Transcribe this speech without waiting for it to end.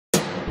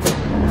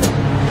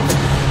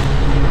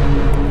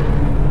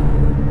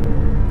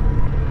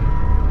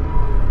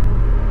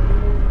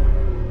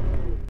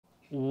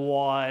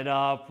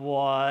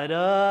What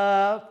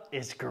up?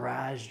 It's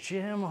Garage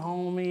Gym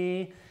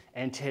Homie.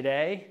 And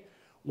today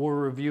we're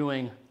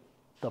reviewing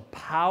the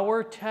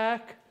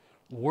Powertec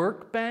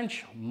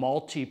Workbench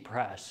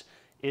Multipress.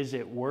 Is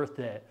it worth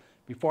it?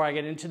 Before I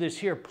get into this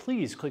here,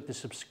 please click the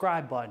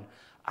subscribe button.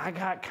 I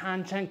got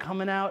content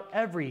coming out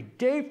every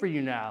day for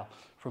you now,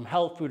 from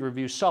health food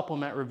reviews,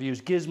 supplement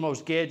reviews,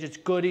 gizmos, gadgets,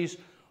 goodies,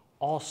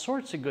 all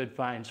sorts of good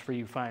finds for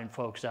you fine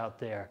folks out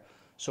there.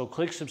 So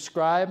click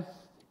subscribe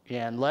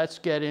and let's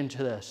get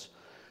into this.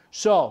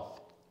 So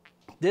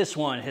this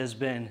one has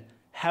been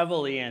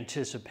heavily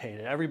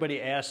anticipated. Everybody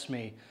asked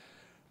me,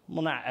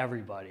 well, not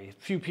everybody, a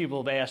few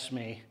people have asked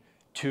me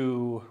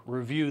to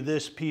review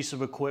this piece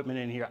of equipment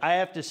in here. I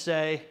have to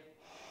say,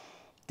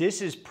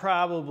 this is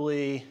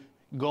probably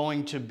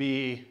going to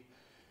be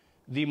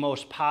the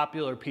most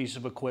popular piece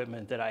of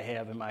equipment that I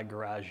have in my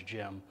garage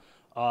gym.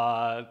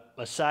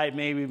 Aside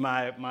maybe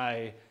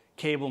my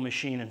cable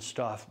machine and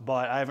stuff,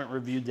 but I haven't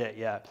reviewed that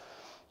yet.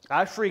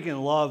 I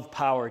freaking love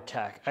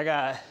Powertec. I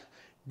got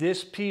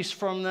this piece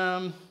from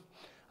them.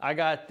 I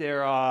got their,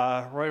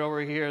 right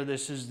over here,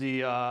 this is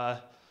the,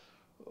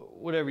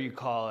 whatever you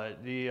call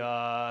it,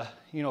 the,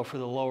 you know, for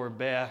the lower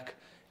back.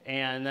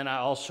 And then I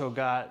also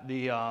got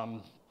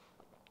the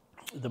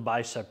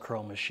bicep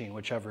curl machine,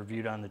 which I've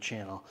reviewed on the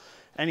channel.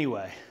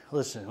 Anyway,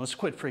 listen, let's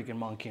quit freaking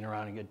monkeying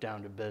around and get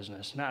down to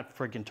business. Not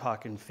freaking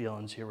talking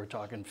feelings here, we're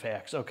talking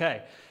facts.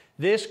 Okay,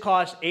 this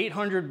cost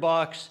 800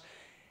 bucks.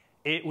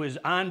 It was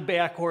on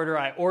back order.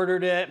 I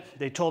ordered it.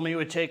 They told me it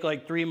would take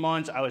like 3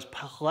 months. I was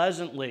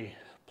pleasantly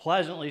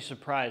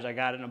surprised. I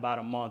got it in about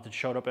a month. It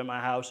showed up at my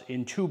house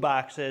in 2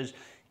 boxes.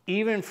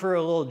 Even for a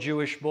little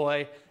Jewish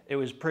boy, it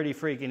was pretty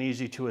freaking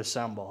easy to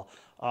assemble.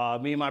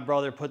 Me and my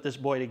brother put this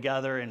boy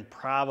together in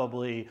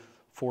probably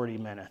 40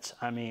 minutes.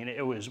 I mean,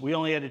 we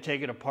only had to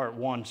take it apart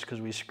once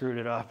because we screwed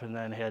it up and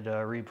then had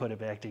to re-put it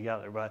back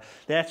together. But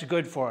that's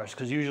good for us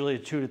because usually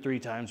 2 to 3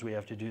 times we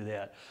have to do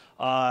that.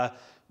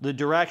 The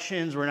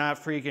directions were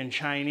not freaking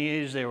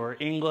Chinese, they were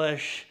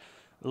English.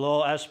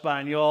 Lo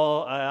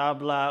español,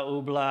 habla,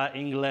 ubla,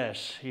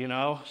 inglés, you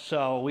know?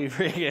 So we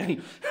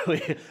freaking,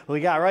 we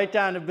got right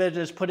down to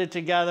business, put it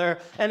together,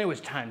 and it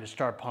was time to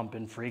start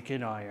pumping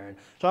freaking iron.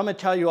 So I'm gonna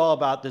tell you all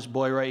about this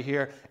boy right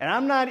here, and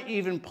I'm not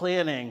even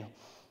planning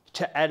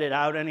to edit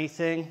out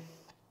anything,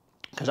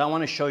 because I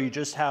wanna show you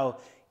just how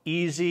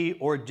easy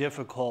or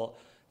difficult,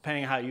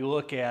 depending on how you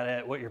look at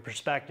it, what your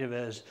perspective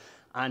is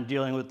on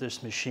dealing with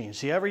this machine.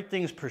 See,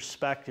 everything's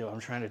perspective, I'm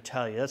trying to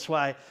tell you. That's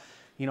why,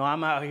 you know,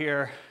 I'm out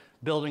here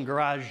building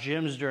garage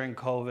gyms during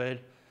COVID,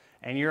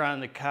 and you're on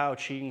the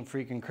couch eating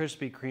freaking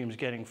Krispy Kremes,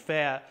 getting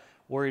fat,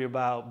 worried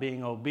about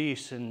being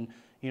obese and,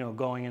 you know,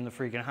 going in the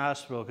freaking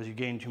hospital because you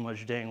gained too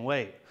much dang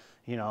weight.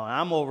 You know,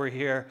 I'm over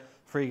here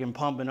freaking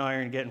pumping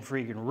iron, getting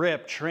freaking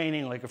ripped,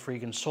 training like a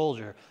freaking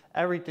soldier.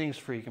 Everything's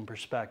freaking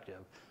perspective.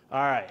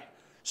 All right,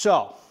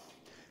 so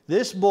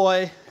this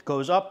boy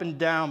goes up and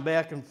down,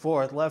 back and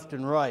forth, left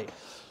and right.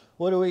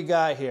 What do we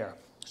got here?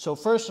 So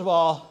first of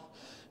all,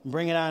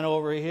 bring it on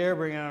over here,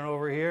 bring it on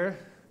over here.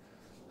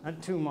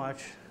 Not too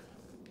much.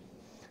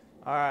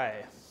 All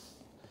right.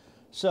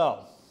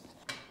 So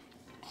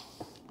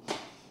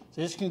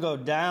this can go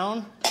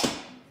down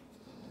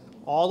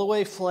all the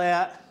way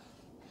flat.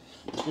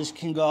 This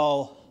can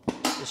go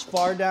as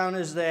far down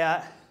as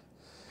that.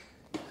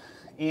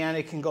 And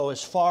it can go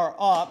as far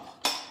up.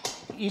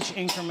 Each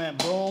increment,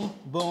 boom,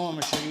 boom. I'm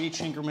gonna show you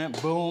each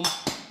increment, boom,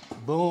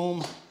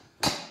 boom.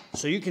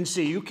 So you can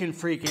see, you can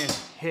freaking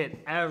hit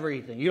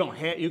everything. You don't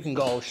hit, you can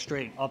go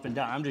straight up and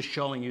down. I'm just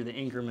showing you the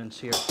increments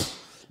here.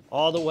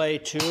 All the way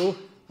to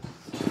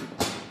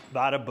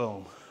bada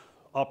boom,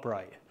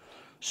 upright.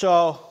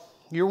 So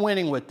you're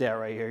winning with that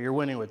right here. You're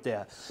winning with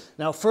that.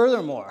 Now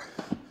furthermore,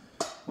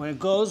 when it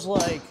goes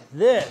like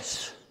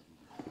this,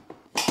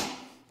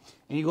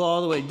 and you go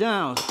all the way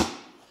down,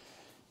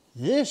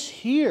 this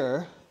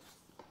here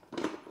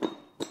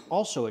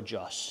also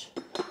adjusts.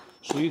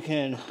 So you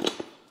can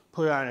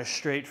put it on a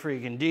straight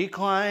freaking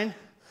decline,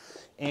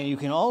 and you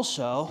can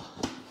also,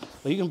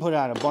 well, you can put it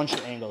on a bunch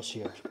of angles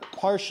here.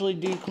 Partially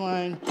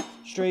decline,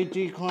 straight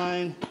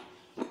decline,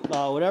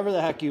 whatever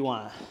the heck you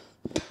want.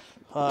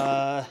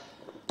 All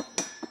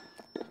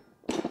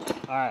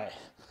right,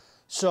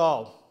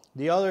 so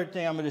the other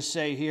thing I'm gonna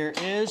say here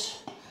is,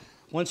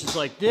 once it's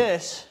like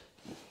this,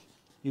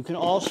 you can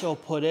also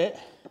put it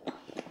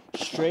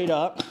straight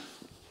up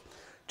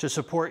to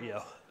support you.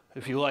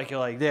 If you like it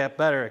like that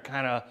better, it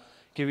kind of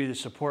give you the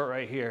support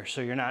right here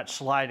so you're not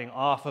sliding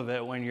off of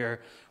it when you're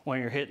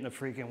hitting the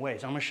freaking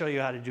weights. I'm gonna show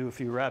you how to do a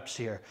few reps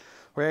here.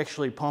 We're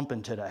actually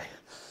pumping today.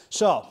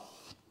 So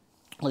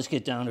let's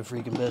get down to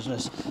freaking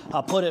business.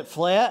 I'll put it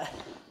flat.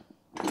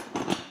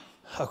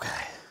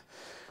 Okay.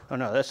 Oh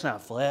no, that's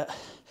not flat.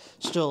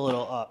 Still a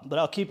little up, but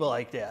I'll keep it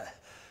like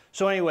that.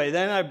 So anyway,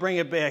 then I bring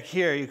it back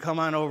here. You come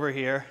on over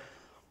here.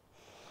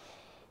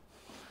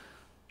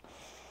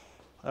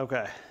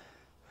 Okay.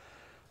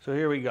 So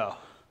here we go.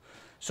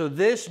 So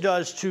this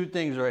does 2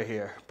 things right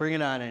here. Bring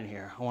it on in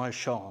here. I want to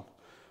show them.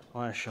 I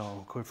want to show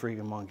them. Quit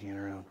freaking monkeying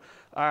around.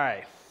 All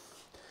right.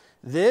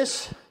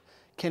 This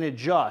can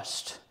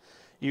adjust.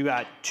 You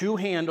got two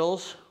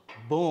handles,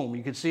 boom.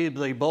 You can see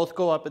they both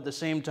go up at the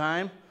same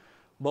time,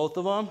 both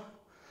of them.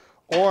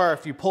 Or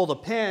if you pull the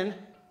pin,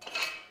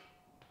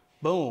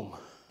 boom,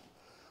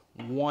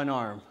 one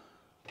arm,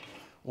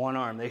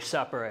 they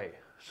separate.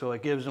 So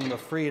it gives them the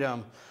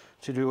freedom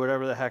to do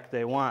whatever the heck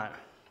they want.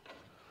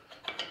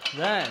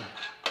 Then,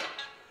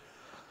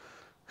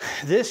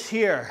 this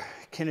here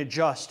can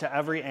adjust to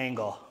every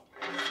angle.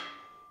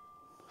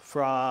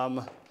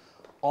 From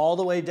all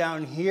the way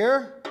down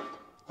here,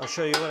 I'll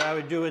show you what I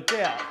would do with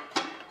that.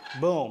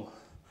 Boom.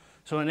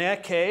 So in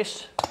that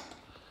case,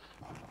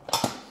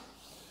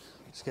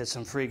 let's get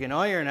some freaking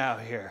iron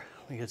out here.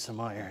 Let me get some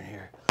iron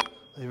here.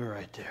 Leave it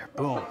right there.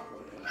 Boom.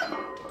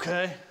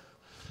 Okay.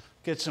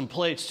 Get some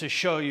plates to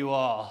show you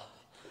all.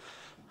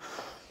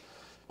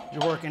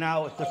 You're working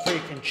out with the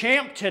freaking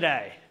champ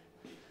today.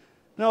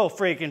 No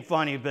freaking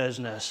funny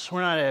business.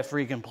 We're not at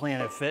freaking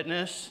Planet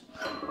Fitness.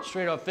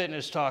 Straight up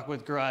fitness talk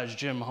with Garage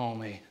Gym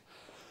Homie.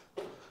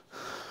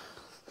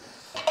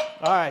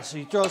 All right, so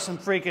you throw some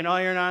freaking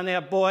iron on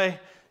that boy.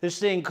 This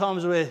thing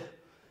comes with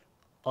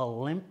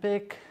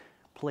Olympic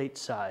plate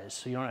size,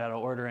 so you don't have to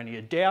order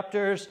any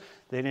adapters.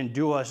 They didn't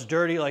do us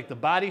dirty like the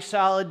Body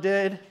Solid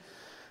did.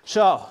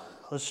 So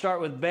let's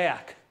start with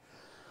back.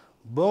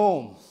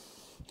 Boom.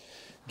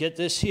 Get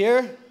this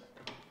here.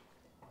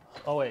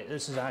 Oh wait,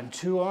 this is on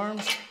two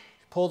arms.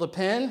 Pull the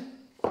pin.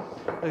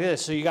 Look at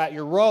this, so you got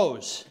your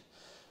rows.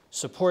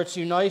 Supports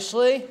you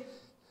nicely.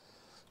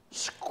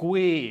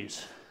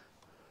 Squeeze.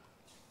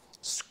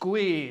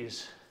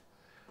 Squeeze.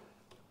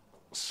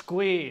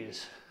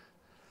 Squeeze.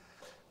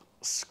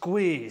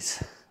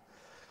 Squeeze.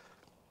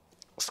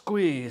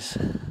 Squeeze.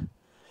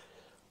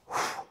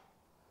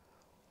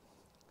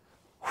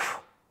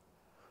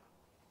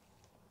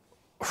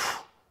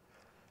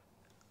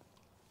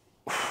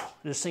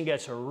 This thing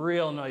gets a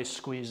real nice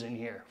squeeze in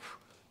here,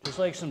 just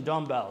like some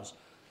dumbbells.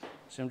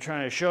 So I'm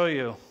trying to show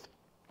you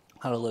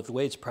how to lift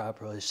weights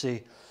properly.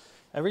 See,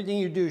 everything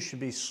you do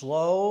should be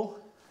slow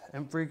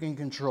and freaking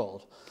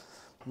controlled.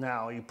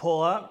 Now you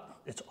pull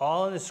up, it's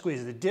all in the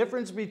squeeze. The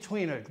difference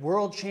between a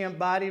world champ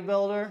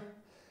bodybuilder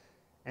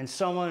and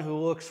someone who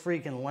looks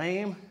freaking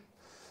lame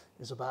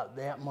is about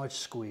that much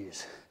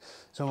squeeze.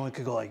 Someone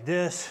could go like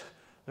this,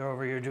 they're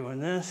over here doing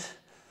this.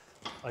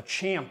 A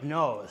champ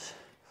knows.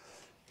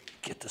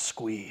 Get the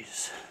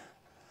squeeze.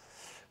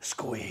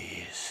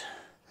 Squeeze.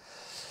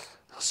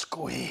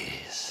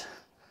 Squeeze.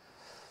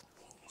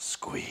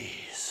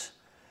 Squeeze.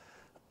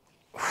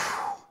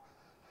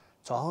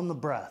 It's all in the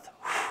breath.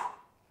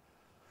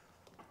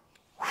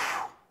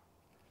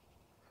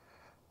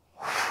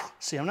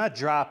 See, I'm not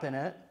dropping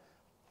it,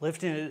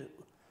 lifting it,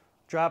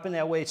 dropping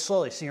that weight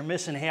slowly. See, you're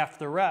missing half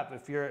the rep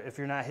if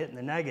you're not hitting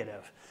the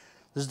negative.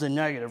 This is the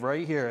negative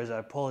right here as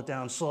I pull it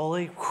down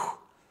slowly.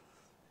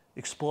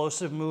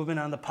 Explosive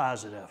movement on the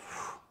positive.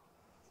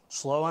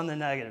 Slow on the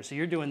negative. So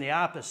you're doing the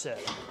opposite.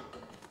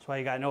 That's why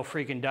you got no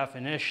freaking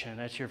definition.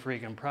 That's your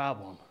freaking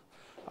problem.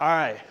 All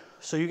right,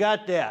 so you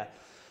got that.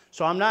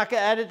 So I'm not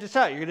gonna edit this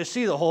out. You're gonna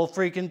see the whole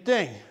freaking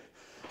thing.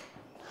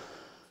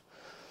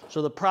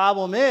 So the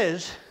problem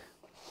is,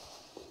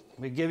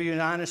 we give you an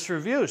honest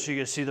review so you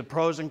can see the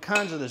pros and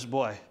cons of this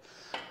boy.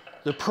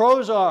 The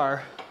pros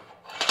are,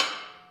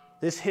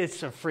 this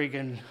hits a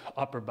freaking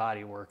upper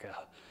body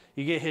workout.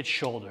 You get hit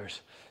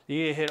shoulders.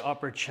 You get hit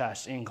upper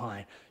chest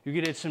incline. You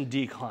get hit some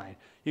decline.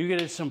 You get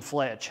hit some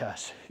flat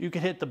chest. You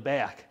can hit the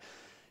back.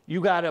 You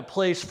got a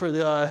place for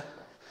the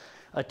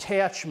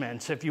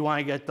attachments if you want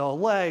to get the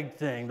leg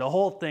thing, the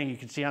whole thing you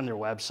can see on their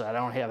website. I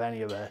don't have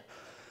any of it.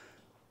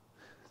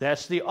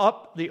 That's the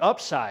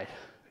upside.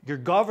 Your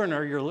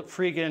governor, your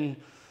freaking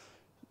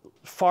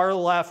far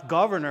left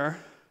governor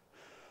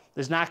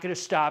is not going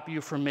to stop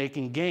you from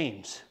making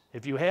gains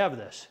if you have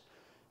this.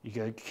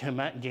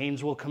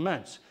 Gains will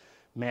commence.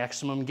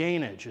 Maximum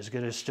gainage is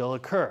going to still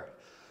occur.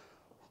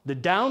 The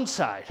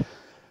downside,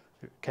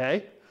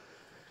 okay?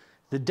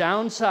 The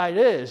downside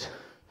is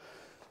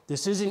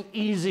this isn't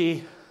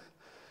easy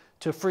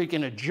to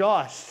freaking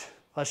adjust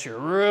unless you're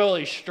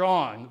really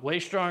strong, way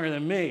stronger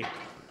than me,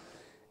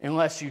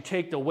 unless you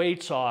take the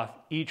weights off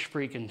each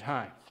freaking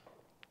time.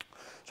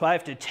 So I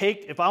have to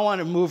take, if I want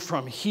to move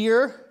from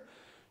here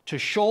to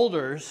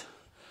shoulders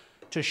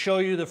to show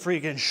you the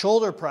freaking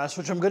shoulder press,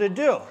 which I'm going to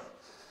do.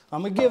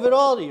 I'm going to give it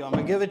all to you. I'm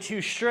going to give it to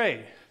you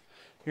straight.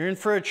 You're in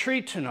for a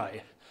treat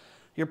tonight.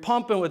 You're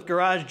pumping with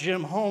Garage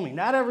Gym Homie.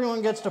 Not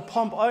everyone gets to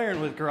pump iron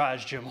with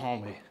Garage Gym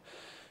Homie.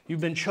 You've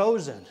been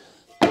chosen.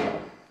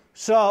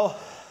 So,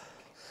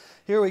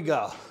 here we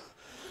go.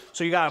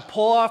 So you got to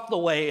pull off the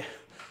weight,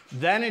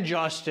 then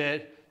adjust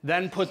it,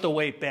 then put the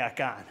weight back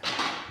on.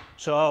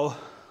 So,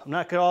 I'm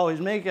not going to always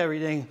make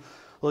everything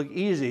look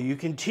easy. You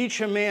can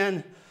teach a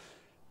man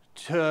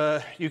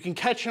you can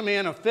catch a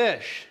man a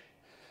fish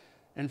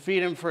and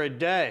feed him for a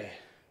day.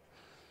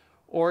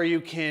 Or you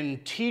can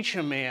teach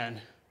a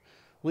man,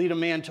 lead a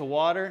man to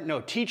water.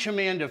 No, teach a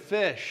man to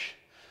fish,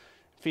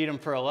 feed him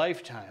for a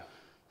lifetime.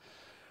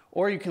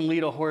 Or you can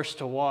lead a horse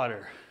to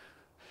water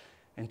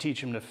and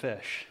teach him to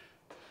fish.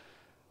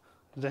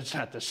 That's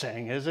not the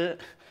saying, is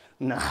it?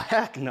 No,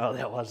 heck no,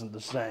 that wasn't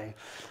the saying.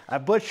 I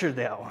butchered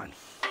that one.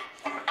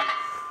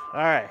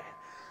 All right,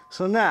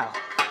 so now,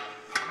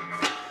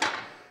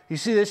 you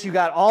see this? You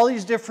got all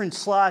these different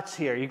slots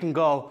here. You can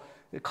go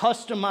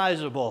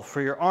customizable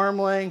for your arm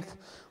length,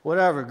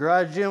 whatever.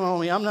 Garage gym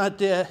homie, I'm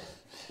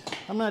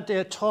not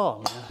that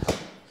tall, man.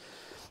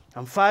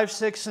 I'm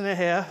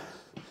 5'6½",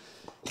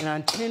 and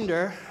on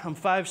Tinder, I'm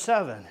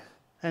 5'7".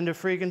 End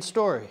of freaking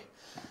story,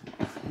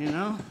 you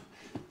know?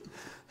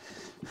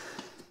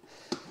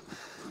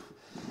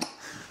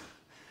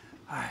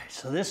 All right,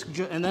 so this,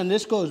 and then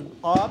this goes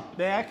up,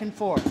 back and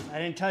forth. I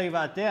didn't tell you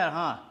about that,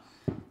 huh?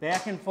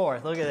 Back and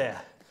forth, look at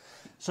that.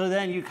 So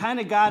then you kind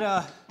of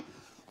gotta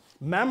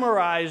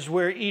memorize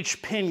where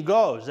each pin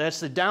goes.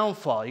 That's the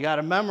downfall, you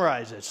gotta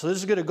memorize it. So this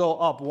is gonna go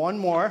up one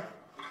more.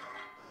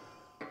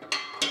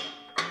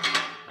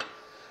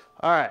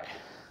 All right,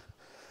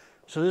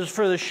 so this is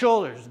for the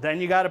shoulders.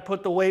 Then you gotta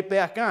put the weight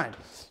back on.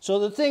 So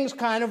the thing's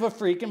kind of a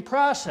freaking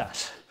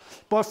process.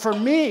 But for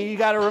me, you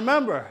gotta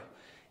remember,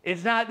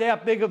 it's not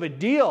that big of a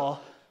deal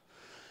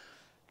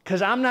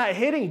because I'm not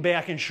hitting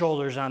back and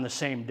shoulders on the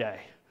same day.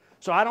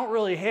 So I don't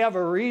really have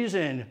a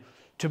reason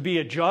to be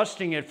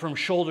adjusting it from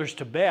shoulders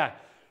to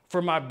back.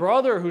 For my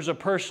brother who's a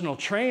personal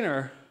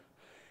trainer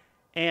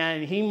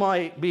and he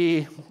might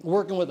be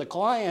working with a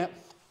client,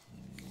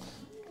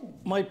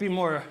 might be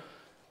more,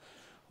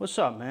 what's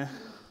up, man?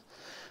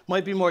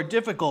 Might be more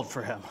difficult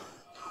for him.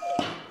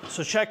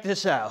 So check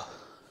this out.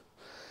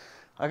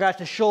 I got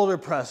the shoulder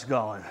press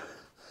going.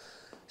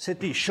 Let's hit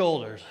these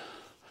shoulders.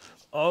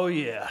 Oh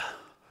yeah.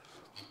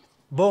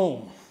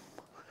 Boom.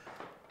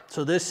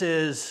 So this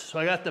is, so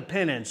I got the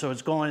pin in, so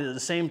it's going at the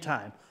same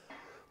time.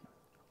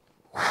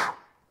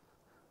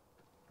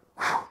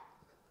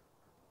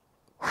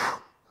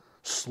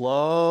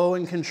 Slow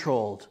and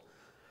controlled.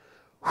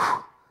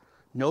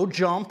 No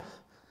jump.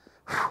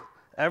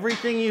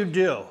 Everything you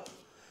do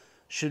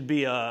should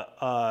be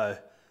a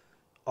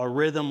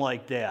rhythm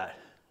like that.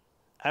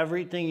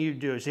 Everything you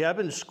do. See, I've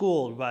been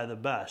schooled by the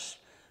best.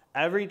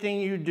 Everything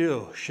you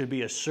do should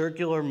be a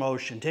circular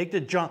motion. Take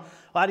the jump.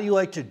 A lot of you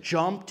like to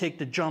jump. Take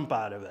the jump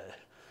out of it.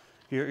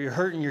 You're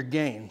hurting your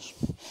gains.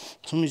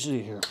 So let me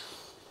see here.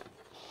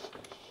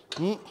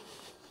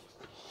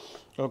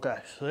 Okay,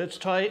 so it's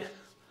tight.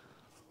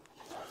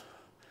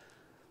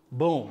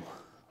 Boom.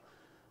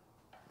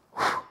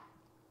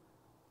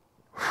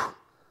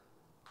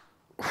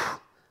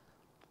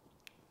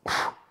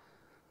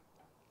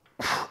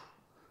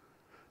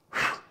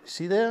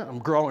 See that? I'm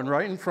growing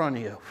right in front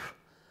of you.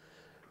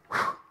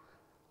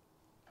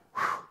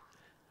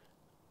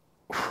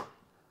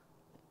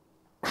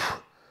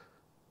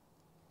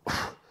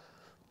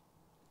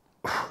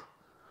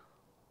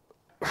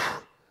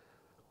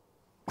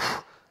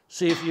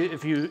 See,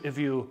 if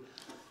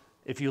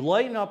you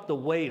lighten up the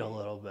weight a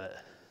little bit,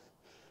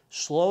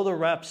 slow the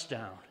reps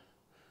down,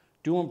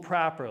 do them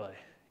properly,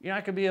 you're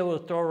not going to be able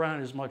to throw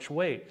around as much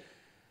weight.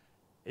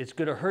 It's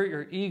going to hurt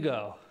your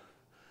ego,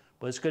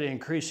 but it's going to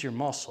increase your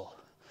muscle.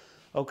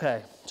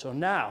 Okay, so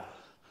now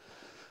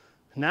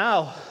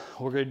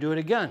we're going to do it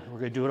again. We're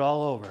going to do it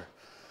all over.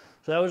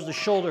 So that was the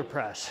shoulder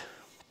press.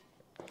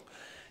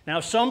 Now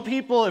some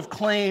people have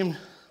claimed,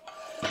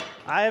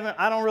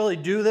 I don't really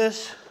do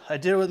this. I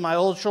did it with my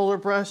old shoulder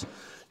press.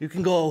 You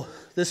can go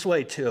this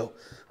way too.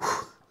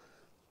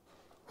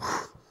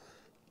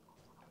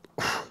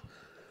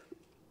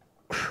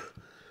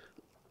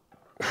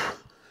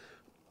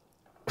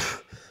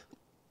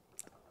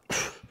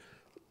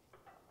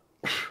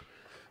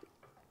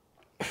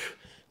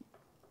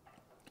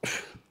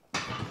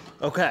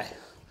 Okay,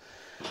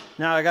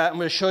 now I'm going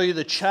to show you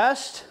the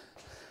chest.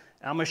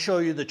 I'm going to show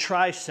you the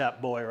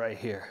tricep boy right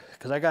here,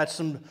 because I got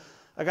some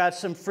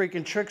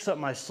freaking tricks up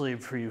my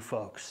sleeve for you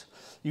folks,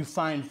 you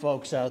fine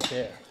folks out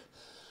there.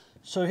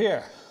 So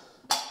here,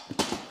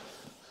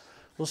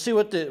 we'll see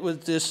what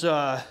this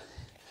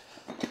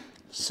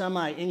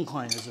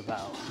semi-incline is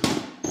about.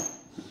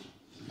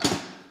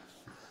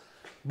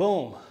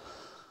 Boom.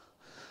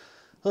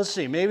 Let's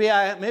see. Maybe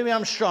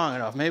I'm strong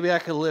enough. Maybe I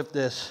could lift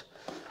this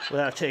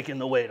without taking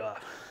the weight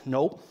off.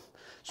 Nope.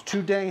 It's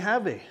too dang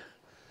heavy.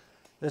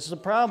 This is the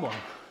problem.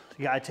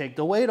 You gotta take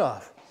the weight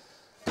off.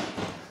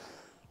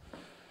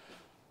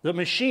 The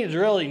machine's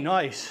really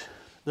nice.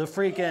 The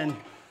freaking,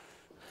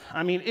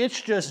 I mean, it's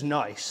just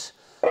nice.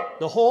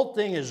 The whole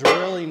thing is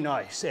really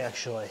nice,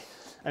 actually.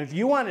 And if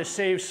you want to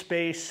save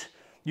space,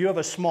 you have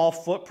a small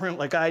footprint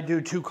like I do,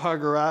 2-car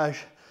garage,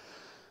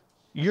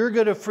 you're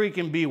gonna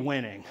freaking be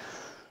winning.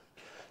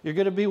 You're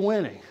gonna be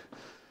winning.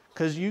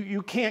 Because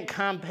you can't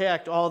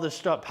compact all this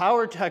stuff.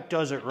 Powertec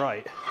does it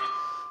right.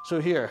 So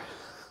here,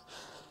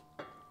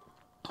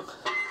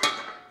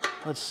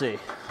 let's see.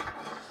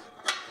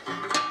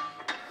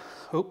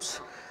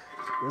 Oops,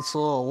 it's a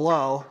little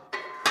low.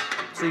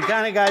 So you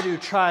kind of got to do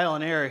trial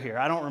and error here.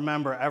 I don't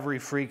remember every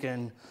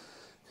freaking...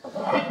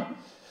 All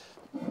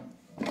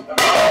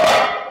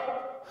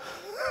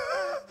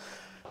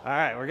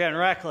right, we're getting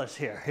reckless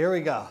here. Here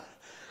we go.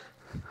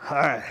 All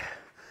right.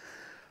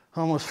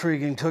 Almost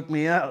freaking took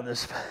me out,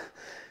 this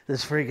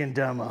this freaking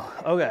demo.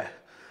 Okay,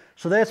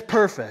 so that's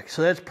perfect.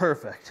 So that's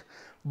perfect.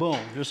 Boom,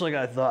 just like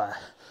I thought.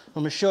 I'm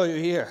gonna show you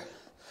here.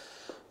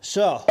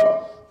 So,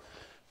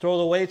 throw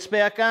the weights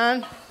back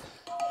on.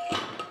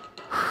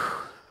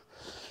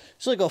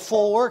 It's like a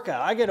full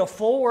workout. I get a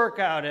full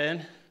workout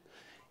in,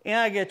 and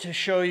I get to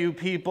show you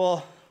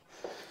people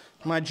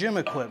my gym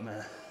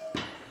equipment.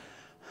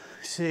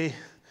 See,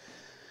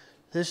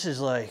 this is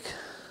like,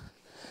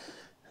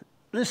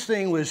 this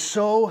thing was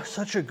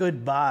such a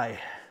good buy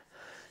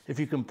if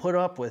you can put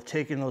up with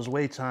taking those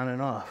weights on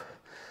and off.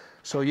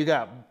 So you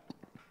got,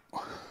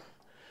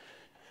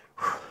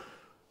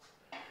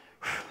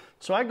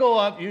 so I go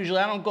up, usually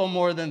I don't go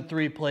more than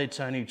 3 plates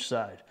on each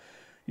side.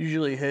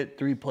 Usually hit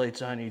 3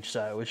 plates on each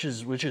side, which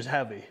is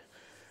heavy.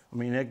 I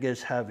mean, it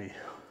gets heavy.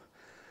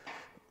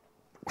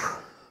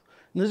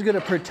 And this is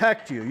gonna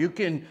protect you. You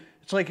can,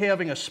 it's like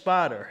having a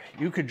spotter.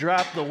 You could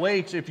drop the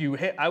weights if you,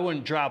 I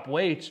wouldn't drop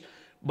weights,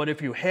 but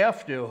if you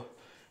have to,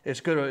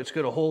 it's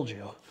gonna hold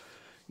you.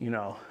 You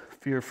know,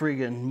 if your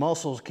freaking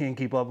muscles can't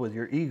keep up with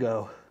your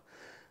ego,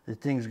 the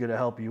thing's gonna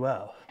help you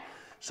out.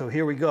 So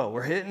here we go.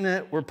 We're hitting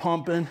it, we're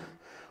pumping.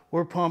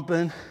 We're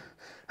pumping.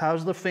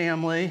 How's the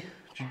family?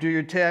 Did you do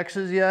your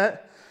taxes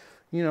yet?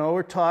 You know,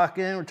 we're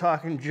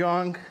talking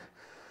junk,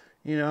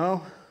 you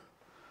know.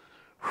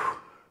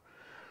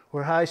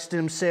 We're high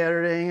stim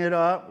Saturdaying it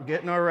up, we're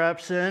getting our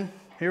reps in.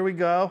 Here we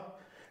go.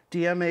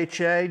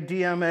 DMHA,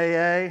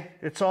 DMAA,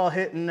 it's all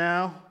hitting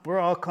now. We're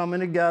all coming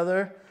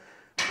together.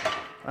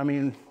 I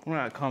mean, we're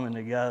not coming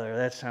together.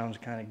 That sounds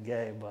kind of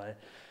gay, but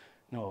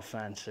no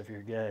offense if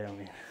you're gay. I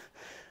mean,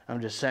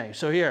 I'm just saying.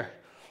 So here,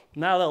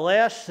 now the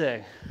last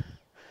thing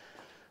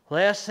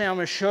I'm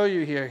gonna show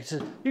you here,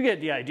 you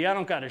get the idea. I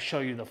don't gotta show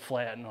you the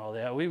flat and all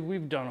that.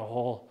 We've done a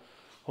whole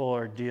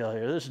ordeal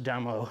here. This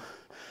demo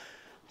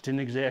didn't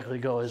exactly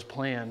go as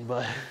planned,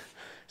 but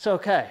it's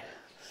okay.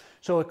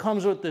 So it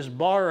comes with this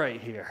bar right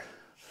here.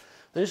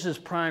 This is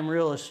prime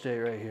real estate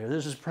right here.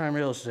 This is prime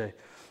real estate.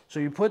 So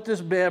you put this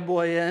bad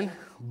boy in,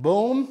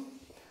 boom.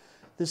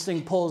 This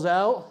thing pulls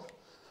out,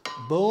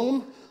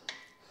 boom.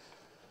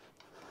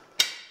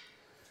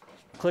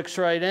 Clicks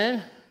right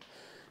in.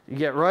 You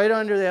get right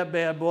under that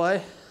bad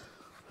boy.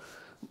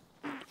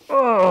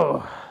 Oh,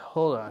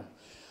 hold on.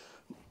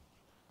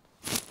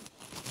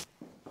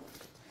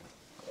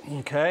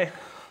 Okay.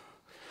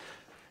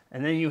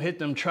 And then you hit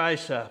them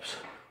triceps.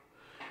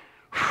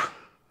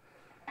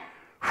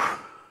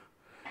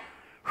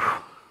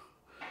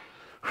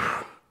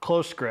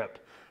 Close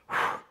grip.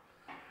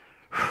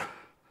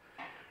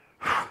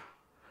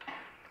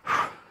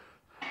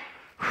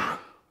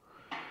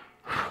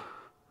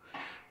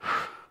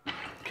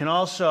 Can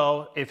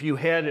also, if you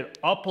had it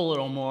up a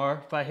little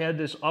more, if I had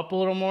this up a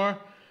little more,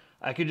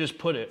 I could just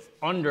put it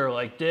under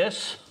like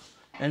this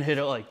and hit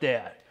it like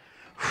that.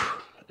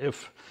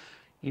 If,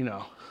 you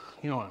know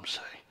what I'm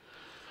saying.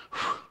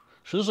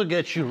 So this will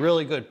get you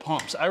really good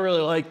pumps. I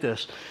really like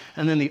this.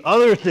 And then the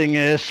other thing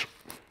is,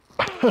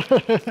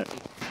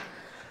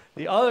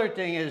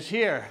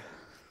 here.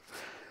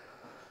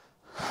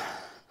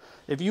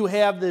 If you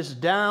have this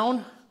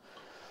down,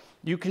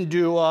 you can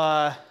do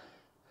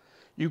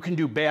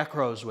back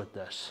rows with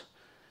this.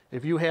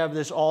 If you have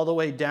this all the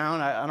way down,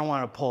 I don't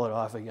want to pull it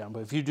off again, but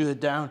if you do it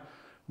down,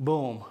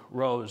 boom,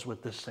 rows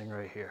with this thing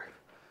right here.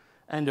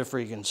 End of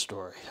freaking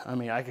story. I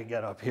mean, I could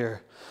get up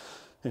here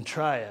and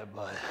try it,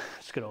 but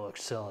it's gonna look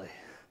silly.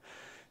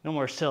 No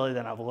more silly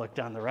than I've looked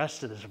on the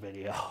rest of this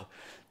video,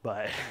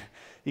 but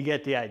you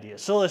get the idea.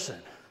 So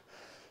listen,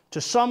 to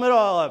sum it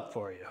all up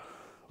for you,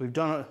 we've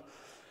done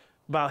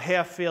about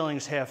half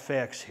feelings, half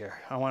facts here.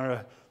 I want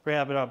to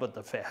wrap it up with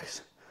the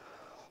facts.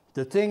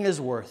 The thing is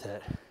worth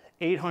it.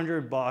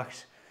 800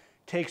 bucks,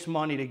 takes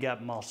money to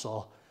get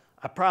muscle.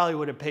 I probably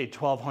would have paid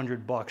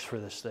 1,200 bucks for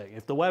this thing.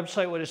 If the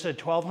website would have said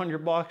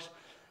 1,200 bucks,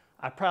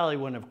 I probably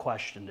wouldn't have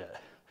questioned it.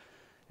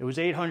 It was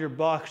 800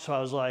 bucks, so I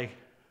was like,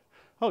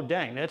 oh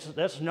dang,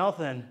 that's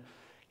nothing,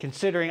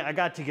 considering I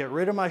got to get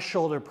rid of my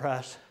shoulder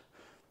press.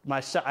 I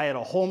had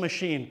a whole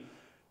machine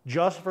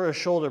just for a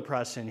shoulder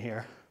press in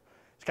here.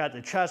 It's got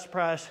the chest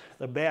press,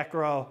 the back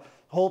row,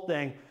 the whole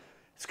thing.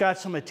 It's got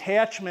some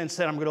attachments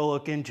that I'm gonna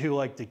look into,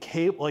 like the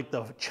cape, like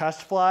the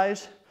chest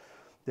flies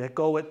that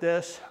go with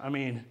this. I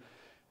mean,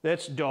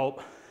 that's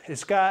dope.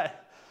 It's got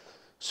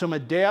some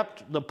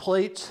the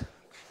plates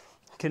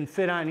can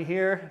fit on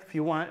here if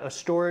you want a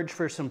storage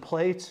for some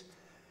plates.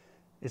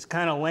 It's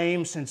kind of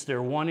lame since they're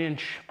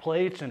 1-inch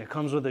plates and it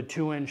comes with a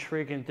 2-inch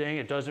freaking thing.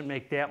 It doesn't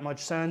make that much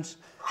sense,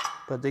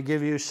 but they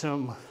give you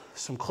some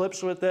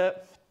clips with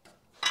it.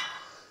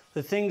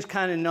 The thing's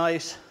kind of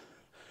nice.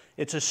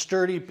 It's a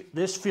sturdy,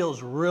 this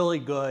feels really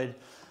good.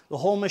 The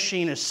whole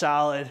machine is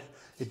solid.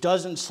 It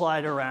doesn't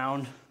slide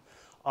around,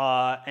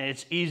 and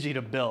it's easy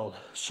to build.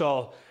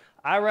 So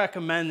I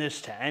recommend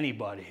this to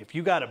anybody. If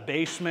you got a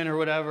basement or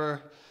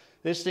whatever,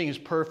 this thing is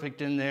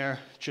perfect in there.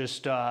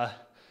 Just,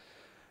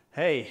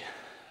 hey,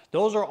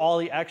 those are all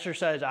the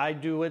exercises I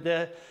do with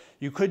it.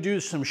 You could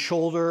do some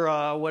shoulder,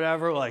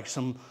 whatever, like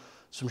some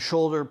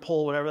shoulder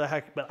pull, whatever the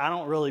heck, but I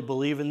don't really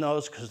believe in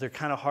those because they're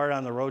kind of hard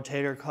on the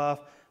rotator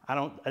cuff.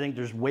 I think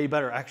there's way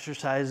better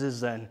exercises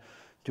than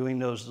doing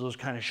those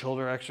kind of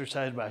shoulder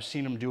exercises, but I've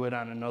seen them do it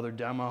on another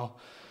demo.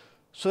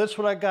 So that's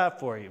what I got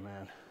for you,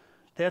 man.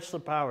 That's the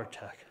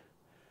Powertec.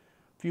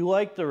 If you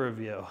like the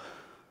review,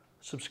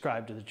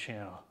 subscribe to the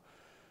channel.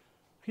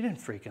 If you didn't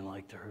freaking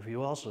like the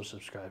review, also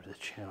subscribe to the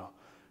channel.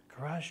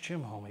 Garage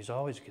Gym Homie's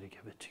always gonna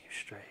give it to you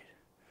straight.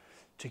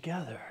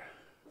 Together,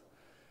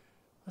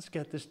 let's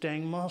get this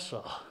dang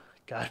muscle.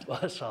 God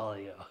bless all of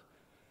you.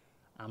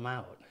 I'm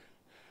out.